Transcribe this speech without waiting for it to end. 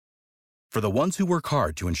For the ones who work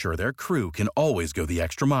hard to ensure their crew can always go the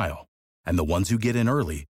extra mile, and the ones who get in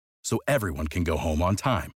early so everyone can go home on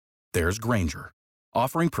time, there's Grainger,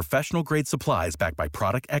 offering professional-grade supplies backed by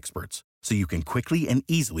product experts so you can quickly and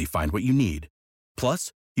easily find what you need.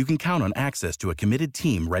 Plus, you can count on access to a committed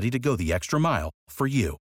team ready to go the extra mile for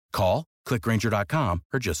you. Call, click Grainger.com,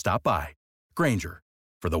 or just stop by. Grainger,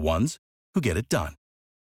 for the ones who get it done.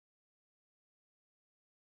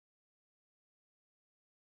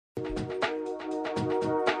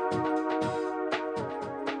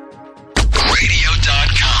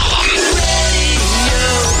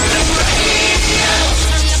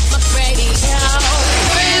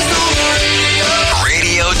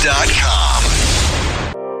 Radio.com.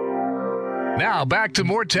 Now back to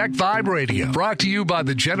more Tech Vibe Radio, brought to you by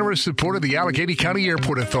the generous support of the Allegheny County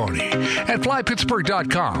Airport Authority at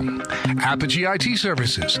flypittsburgh.com, Apogee IT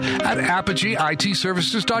Services at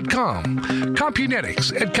apogeeitservices.com,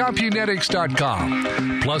 Compunetics at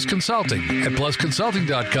compunetics.com, Plus Consulting at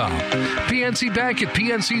plusconsulting.com, PNC Bank at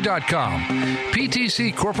pnc.com,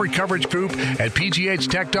 PTC Corporate Coverage Group at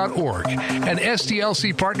pghtech.org, and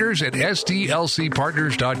SDLC Partners at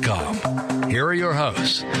sdlcpartners.com. Here are your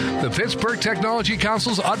hosts, the Pittsburgh Technology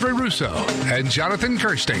Council's Audrey Russo and Jonathan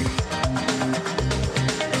Kirstein.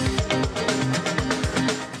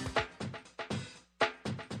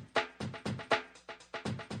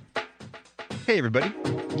 Hey everybody,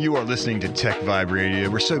 you are listening to Tech Vibe Radio.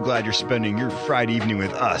 We're so glad you're spending your Friday evening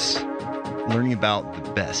with us, learning about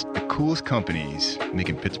the best, the coolest companies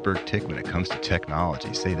making Pittsburgh tick when it comes to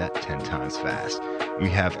technology. Say that 10 times fast. We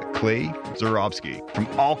have Clay Zarobsky from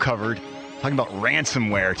All Covered talking about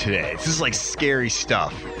ransomware today. This is like scary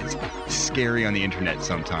stuff. It's scary on the internet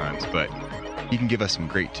sometimes, but he can give us some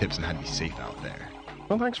great tips on how to be safe out there.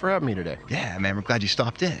 Well, thanks for having me today. Yeah, man, we're glad you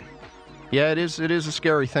stopped in. Yeah, it is a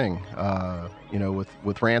scary thing.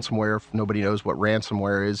 With ransomware, if nobody knows what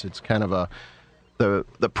ransomware is, it's kind of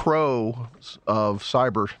the pros of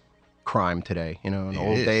cyber crime today. In the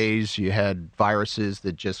old days, you had viruses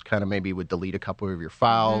that just kind of maybe would delete a couple of your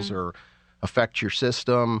files or affect your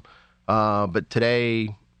system. But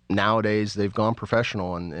nowadays, they've gone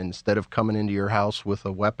professional, and instead of coming into your house with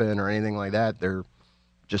a weapon or anything like that, they're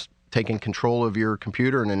just taking control of your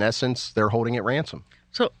computer, and in essence, they're holding it ransom.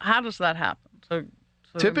 So how does that happen? So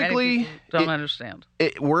typically, don't understand.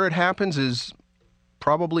 Where it happens is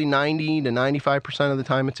probably 90 to 95% of the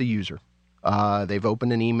time it's a user. They've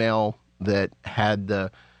opened an email that had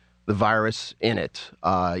the virus in it.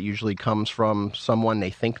 Usually comes from someone they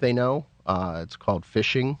think they know. It's called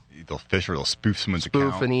phishing. They'll phish or they'll spoof someone's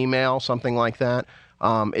account. Spoof an email, something like that.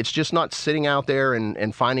 It's just not sitting out there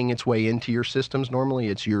and finding its way into your systems. Normally,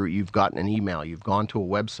 it's you've gotten an email, you've gone to a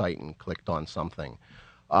website and clicked on something.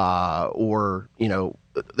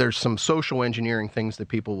 There's some social engineering things that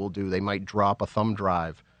people will do. They might drop a thumb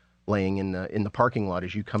drive laying in the parking lot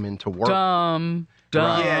as you come into work. Dumb.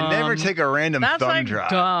 Yeah, never take a random thumb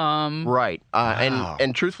drive. Dumb. Right. Wow.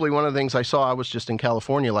 And truthfully, one of the things I saw, I was just in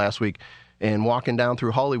California last week, and walking down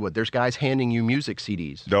through Hollywood, there's guys handing you music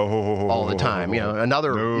CDs all the time.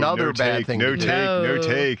 Another bad thing to do. No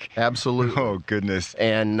take. Absolutely. Oh, goodness.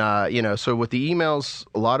 And, so with the emails,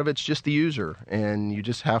 a lot of it's just the user. And you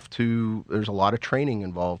just have to, there's a lot of training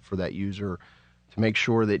involved for that user to make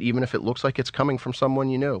sure that even if it looks like it's coming from someone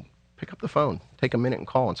you know, pick up the phone, take a minute and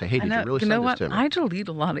call and say, hey, did you really send this to me? I delete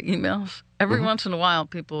a lot of emails. Every once in a while,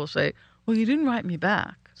 people will say, well, you didn't write me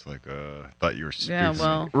back. It's like, I thought you were spoofing. Yeah,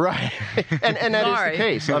 well. Right. and that is the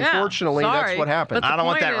case. Unfortunately, that's what happens. I don't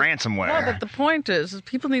want that ransomware. No, but the point is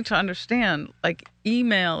people need to understand,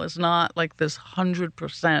 email is not like this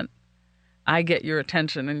 100%, I get your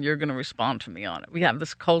attention and you're going to respond to me on it. We have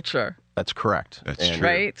this culture. That's correct. That's true.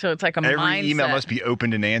 Right? So it's like a mindset. Every email must be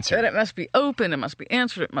opened and answered. And it must be open, it must be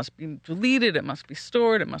answered, it must be deleted, it must be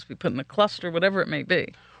stored, it must be put in a cluster, whatever it may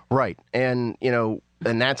be. Right. And,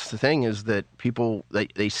 and that's the thing is that people,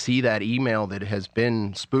 they see that email that has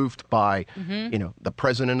been spoofed by, the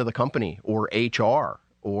president of the company or HR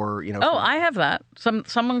or, Oh, I have that.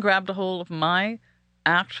 Someone grabbed a hold of my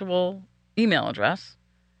actual email address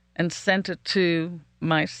and sent it to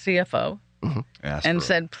my CFO and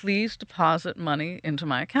said, please deposit money into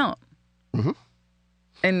my account. Mm-hmm.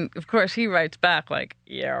 And, of course, he writes back like,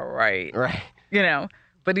 yeah, right. Right.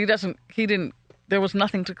 But there was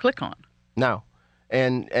nothing to click on. No.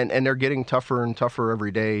 And they're getting tougher and tougher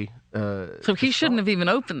every day. So he shouldn't have even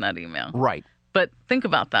opened that email. Right. But think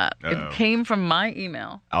about that. Uh-oh. It came from my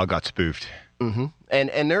email. Al got spoofed. Mm-hmm.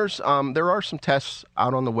 And there are some tests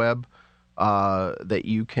out on the web that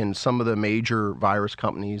you can, some of the major virus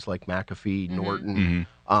companies like McAfee, Norton,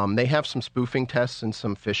 they have some spoofing tests and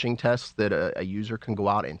some phishing tests that a user can go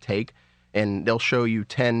out and take. and they'll show you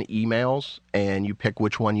 10 emails, and you pick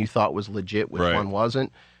which one you thought was legit, which one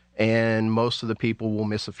wasn't. And most of the people will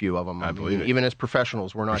miss a few of them. I believe it. Even as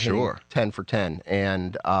professionals, we're not hitting 10 for 10.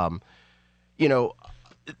 And,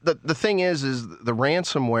 the thing is the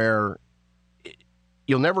ransomware,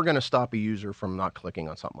 you're never going to stop a user from not clicking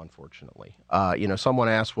on something, unfortunately. Someone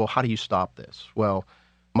asked, well, how do you stop this? Well,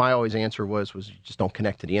 my always answer was you just don't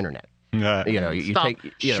connect to the internet. You stop, take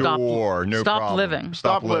stop, no stop problem. living.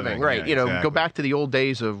 Stop living, right? Yeah, exactly. Go back to the old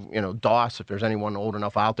days of DOS. If there's anyone old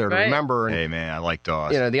enough out there to remember. And, hey man, I like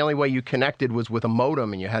DOS. the only way you connected was with a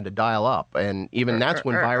modem, and you had to dial up, and even that's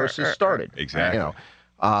when viruses started. Exactly.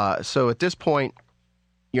 So at this point,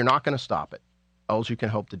 you're not going to stop it. All you can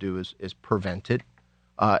hope to do is prevent it.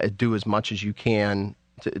 Do as much as you can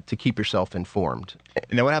to keep yourself informed.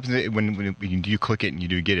 And then what happens when you click it and you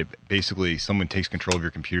do get it? Basically, someone takes control of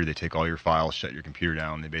your computer. They take all your files, shut your computer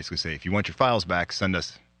down. They basically say, if you want your files back, send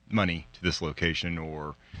us money to this location.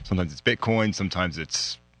 Or sometimes it's Bitcoin. Sometimes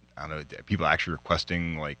it's, I don't know, people actually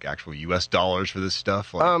requesting like actual U.S. dollars for this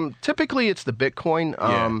stuff. Typically, it's the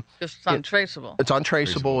Bitcoin. It's untraceable. It's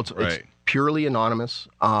untraceable. It's purely anonymous.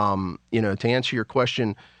 To answer your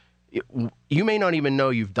question, you may not even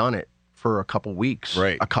know you've done it for a couple weeks,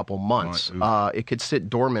 a couple months. It could sit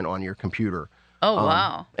dormant on your computer. Oh,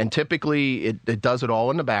 wow. And typically, it does it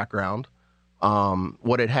all in the background.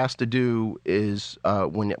 What it has to do is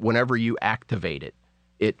whenever you activate it,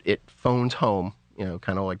 it phones home,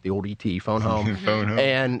 kind of like the old ET, phone home. Phone home.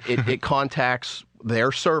 And it contacts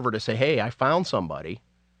their server to say, hey, I found somebody.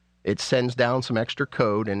 It sends down some extra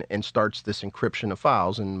code and starts this encryption of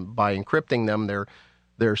files. And by encrypting them, they're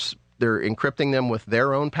encrypting them with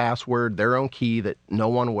their own password, their own key that no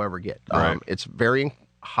one will ever get. It's very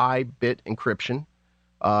high bit encryption,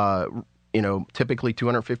 typically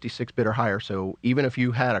 256-bit or higher. So even if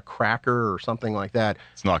you had a cracker or something like that,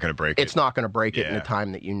 it's not going to break it. It's not going to break it in the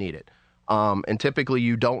time that you need it. And typically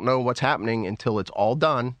you don't know what's happening until it's all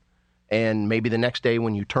done. And maybe the next day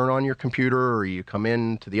when you turn on your computer or you come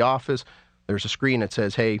into the office, there's a screen that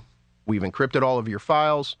says, hey, we've encrypted all of your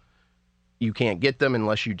files. You can't get them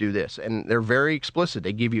unless you do this. And they're very explicit.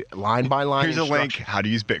 They give you line by line Here's a link, how to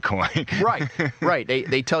use Bitcoin. Right.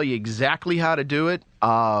 They tell you exactly how to do it.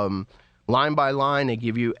 Line by line, they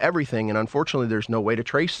give you everything. And unfortunately, there's no way to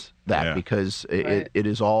trace that because it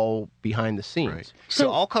is all behind the scenes. Right. So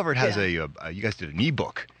All Covered has you guys did an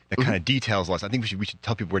ebook that kind of details lots. I think we should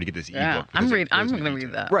tell people where to get this ebook. I'm going to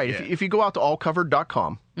read that. Right. If you go out to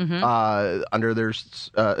allcovered.com,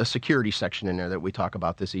 there's a security section in there that we talk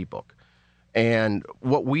about this ebook. And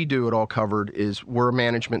what we do at All Covered is we're a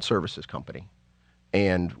management services company,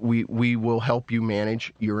 and we will help you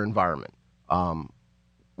manage your environment.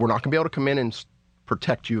 We're not going to be able to come in and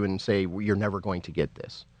protect you and say you're never going to get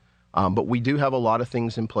this. But we do have a lot of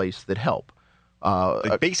things in place that help.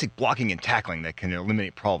 Like basic blocking and tackling that can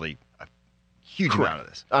eliminate probably a huge amount of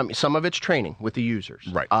this. Some of it's training with the users.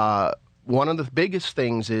 Right. One of the biggest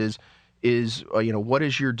things is what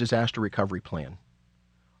is your disaster recovery plan?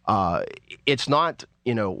 It's not,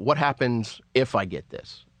 what happens if I get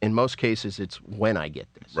this. In most cases, it's when I get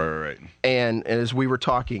this. Right. And as we were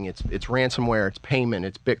talking, it's ransomware, it's payment,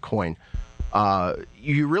 it's Bitcoin.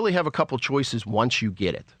 You really have a couple choices once you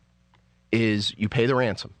get it. Is you pay the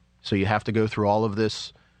ransom. So you have to go through all of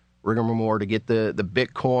this rigmarole to get the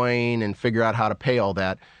Bitcoin and figure out how to pay all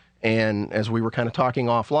that. And as we were kind of talking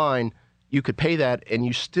offline, you could pay that and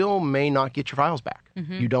you still may not get your files back.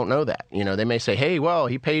 Mm-hmm. You don't know that. They may say, hey, well,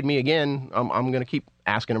 he paid me again. I'm going to keep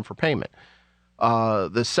asking him for payment.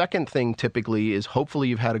 The second thing typically is hopefully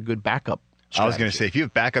you've had a good backup strategy. I was going to say, if you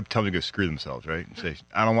have backup, tell them to go screw themselves, right? Say,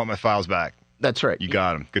 I don't want my files back. That's right. You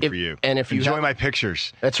got them. Good for you. And if you enjoy my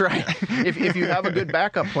pictures. That's right. if you have a good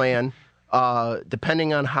backup plan,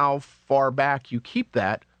 depending on how far back you keep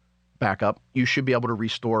that backup, you should be able to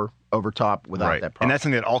restore over top without that problem. And that's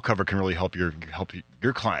something that All Cover can really help your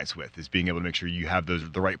clients with, is being able to make sure you have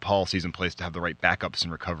the right policies in place to have the right backups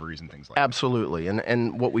and recoveries and things like that. Absolutely.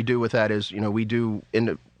 And what we do with that is,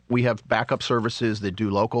 we have backup services that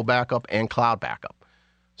do local backup and cloud backup.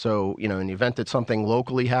 So, in the event that something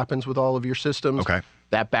locally happens with all of your systems,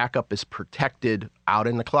 that backup is protected out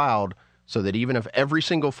in the cloud so that even if every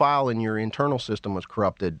single file in your internal system was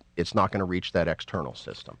corrupted, it's not going to reach that external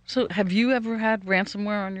system. So have you ever had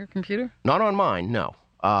ransomware on your computer? Not on mine, no.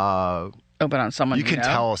 But on someone you know? You can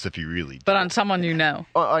tell us if you really do. But on someone you know?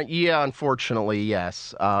 Yeah, unfortunately,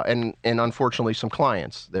 yes. And unfortunately, some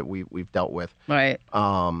clients that we've dealt with. Right.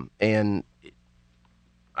 And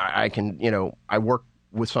I can, I work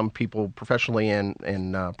with some people professionally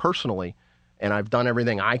and personally, and I've done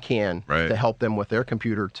everything I can to help them with their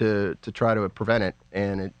computer to try to prevent it,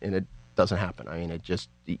 and it doesn't happen. I mean,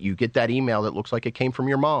 you get that email that looks like it came from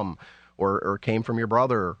your mom or came from your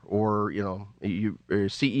brother, or, you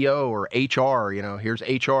CEO or HR, here's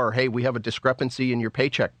HR. Hey, we have a discrepancy in your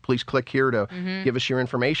paycheck. Please click here to give us your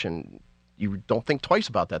information. You don't think twice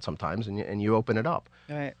about that sometimes, and you open it up.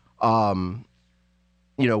 Right.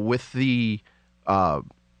 With the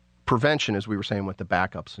prevention, as we were saying, with the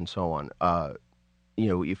backups and so on,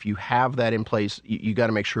 if you have that in place, you got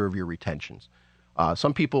to make sure of your retentions.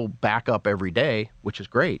 Some people back up every day, which is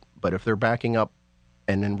great, but if they're backing up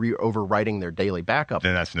and then overwriting their daily backup,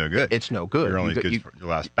 then that's no good. It's no good. You're only good for your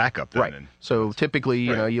last backup then. Right. So typically,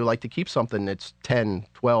 you like to keep something that's 10,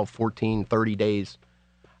 12, 14, 30 days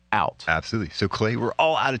out. Absolutely. So, Clay, we're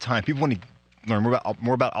all out of time. People want to learn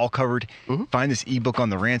more about All Covered. Find this ebook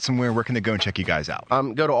on the ransomware. Where can they go and check you guys out?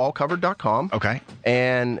 Go to allcovered.com. Okay.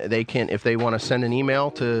 And they can, if they want to send an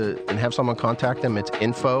email and have someone contact them, it's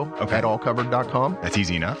info@allcovered.com. That's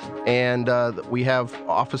easy enough. And we have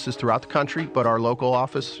offices throughout the country, but our local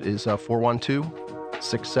office is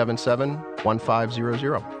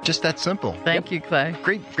 412-677-1500. Just that simple. Thank you, Clay.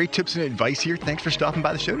 Great tips and advice here. Thanks for stopping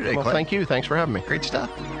by the show today, Well, Clay. thank you. Thanks for having me. Great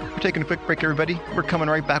stuff. We're taking a quick break, everybody. We're coming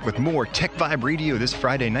right back with more Tech Vibe Radio this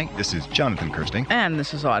Friday night. This is Jonathan Kirsting. And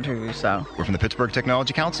this is Audrey Rousseau. We're from the Pittsburgh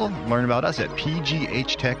Technology Council. Learn about us at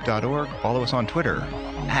pghtech.org. Follow us on Twitter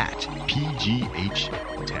 @pghtech.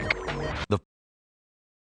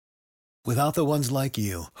 Without the ones like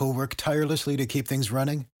you, who work tirelessly to keep things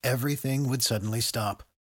running, everything would suddenly stop.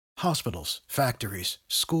 Hospitals, factories,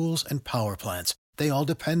 schools, and power plants, they all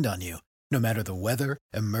depend on you. No matter the weather,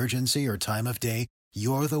 emergency, or time of day,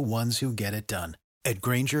 you're the ones who get it done. At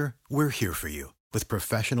Grainger, we're here for you with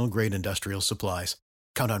professional-grade industrial supplies.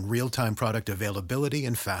 Count on real-time product availability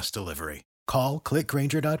and fast delivery. Call, click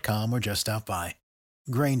Grainger.com, or just stop by.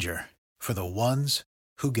 Grainger, for the ones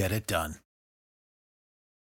who get it done.